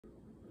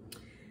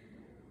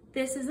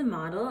This is a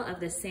model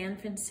of the San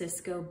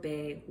Francisco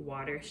Bay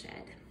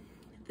watershed.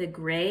 The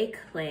gray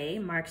clay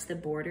marks the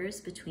borders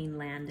between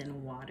land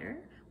and water,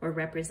 or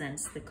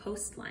represents the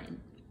coastline.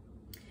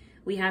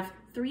 We have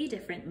three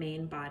different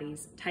main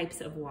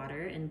types of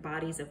water and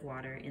bodies of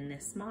water in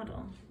this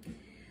model.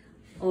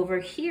 Over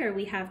here,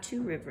 we have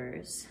two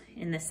rivers.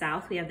 In the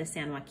south, we have the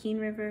San Joaquin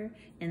River.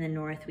 In the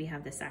north, we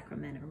have the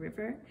Sacramento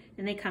River,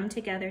 and they come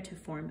together to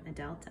form a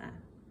delta.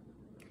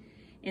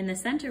 In the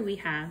center, we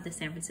have the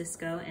San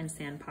Francisco and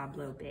San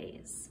Pablo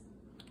Bays.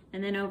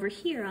 And then over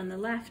here on the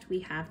left,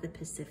 we have the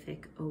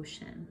Pacific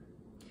Ocean.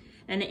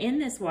 And in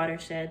this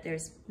watershed,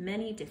 there's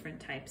many different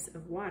types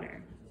of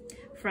water.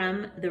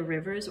 From the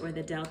rivers or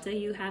the delta,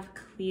 you have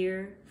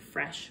clear,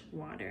 fresh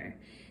water.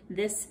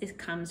 This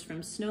comes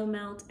from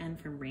snowmelt and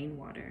from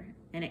rainwater,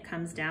 and it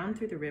comes down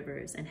through the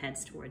rivers and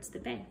heads towards the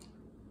bay.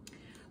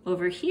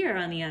 Over here,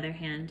 on the other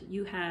hand,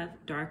 you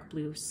have dark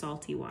blue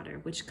salty water,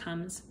 which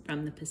comes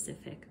from the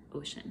Pacific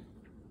Ocean.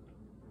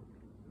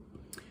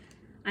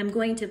 I'm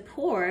going to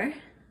pour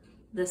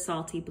the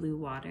salty blue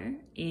water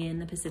in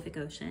the Pacific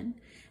Ocean,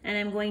 and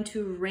I'm going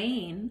to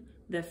rain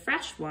the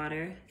fresh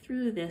water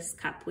through this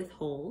cup with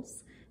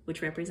holes,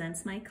 which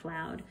represents my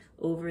cloud,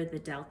 over the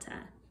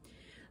delta.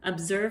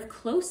 Observe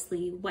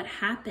closely what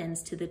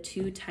happens to the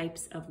two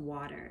types of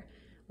water,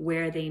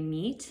 where they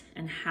meet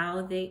and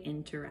how they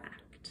interact.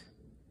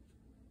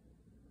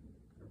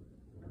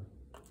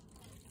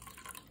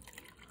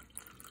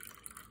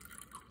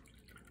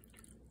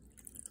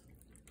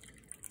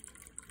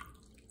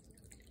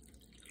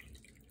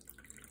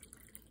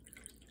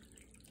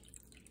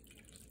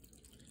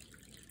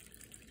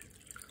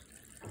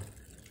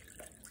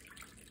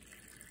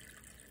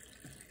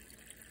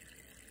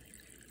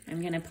 I'm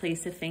going to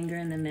place a finger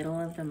in the middle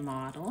of the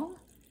model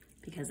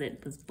because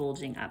it was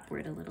bulging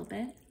upward a little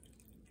bit.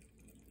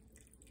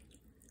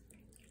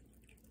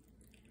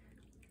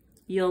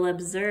 You'll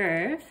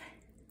observe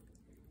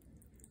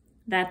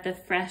that the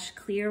fresh,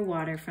 clear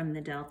water from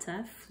the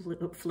delta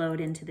flowed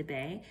into the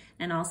bay,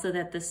 and also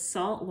that the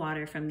salt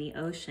water from the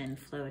ocean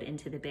flowed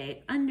into the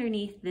bay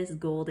underneath this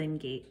Golden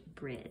Gate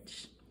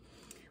Bridge.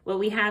 What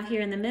we have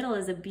here in the middle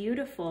is a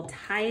beautiful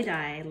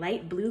tie-dye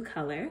light blue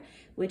color,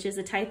 which is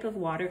a type of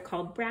water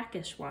called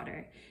brackish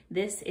water.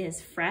 This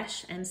is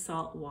fresh and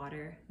salt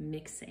water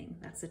mixing.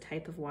 That's a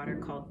type of water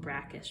called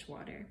brackish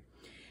water.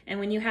 And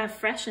when you have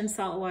fresh and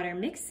salt water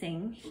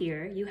mixing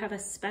here, you have a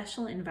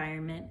special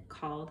environment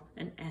called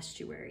an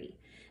estuary.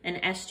 An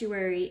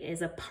estuary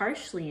is a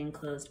partially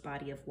enclosed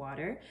body of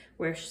water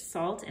where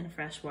salt and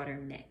fresh water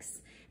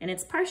mix. And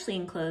it's partially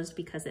enclosed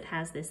because it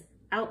has this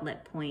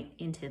outlet point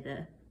into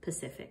the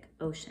Pacific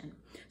Ocean.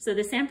 So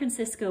the San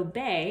Francisco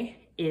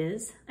Bay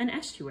is an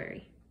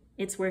estuary.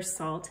 It's where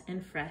salt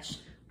and fresh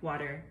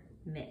water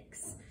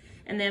mix.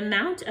 And the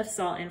amount of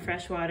salt and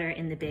fresh water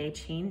in the bay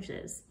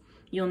changes.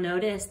 You'll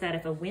notice that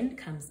if a wind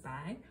comes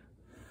by,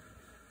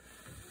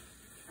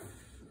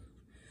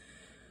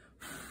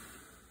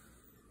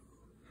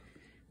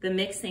 the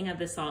mixing of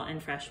the salt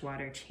and fresh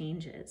water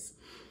changes.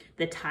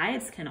 The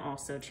tides can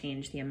also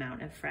change the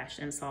amount of fresh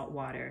and salt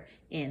water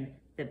in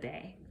the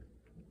bay.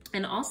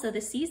 And also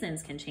the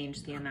seasons can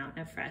change the amount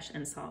of fresh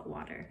and salt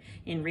water.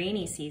 In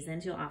rainy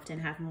seasons, you'll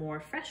often have more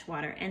fresh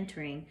water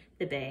entering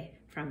the bay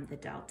from the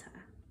delta.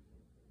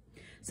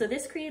 So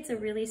this creates a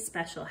really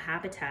special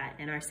habitat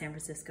in our San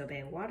Francisco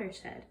Bay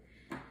watershed.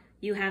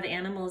 You have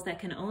animals that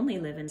can only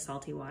live in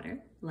salty water,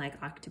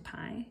 like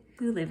octopi,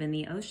 who live in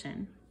the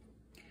ocean.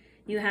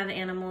 You have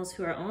animals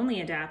who are only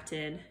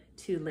adapted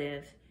to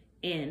live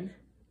in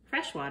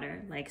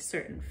freshwater, like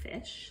certain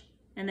fish,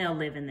 and they'll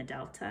live in the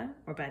delta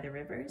or by the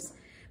rivers.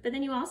 But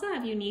then you also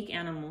have unique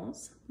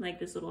animals, like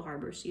this little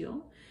harbor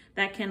seal,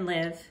 that can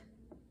live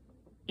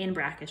in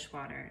brackish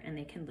water, and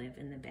they can live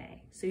in the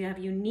bay. So you have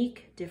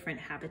unique different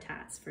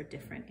habitats for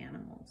different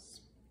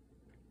animals.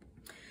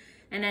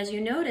 And as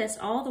you notice,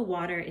 all the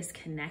water is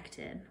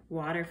connected.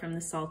 Water from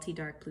the salty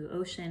dark blue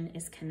ocean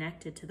is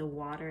connected to the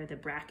water, the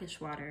brackish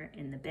water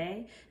in the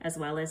bay, as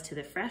well as to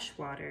the fresh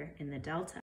water in the delta.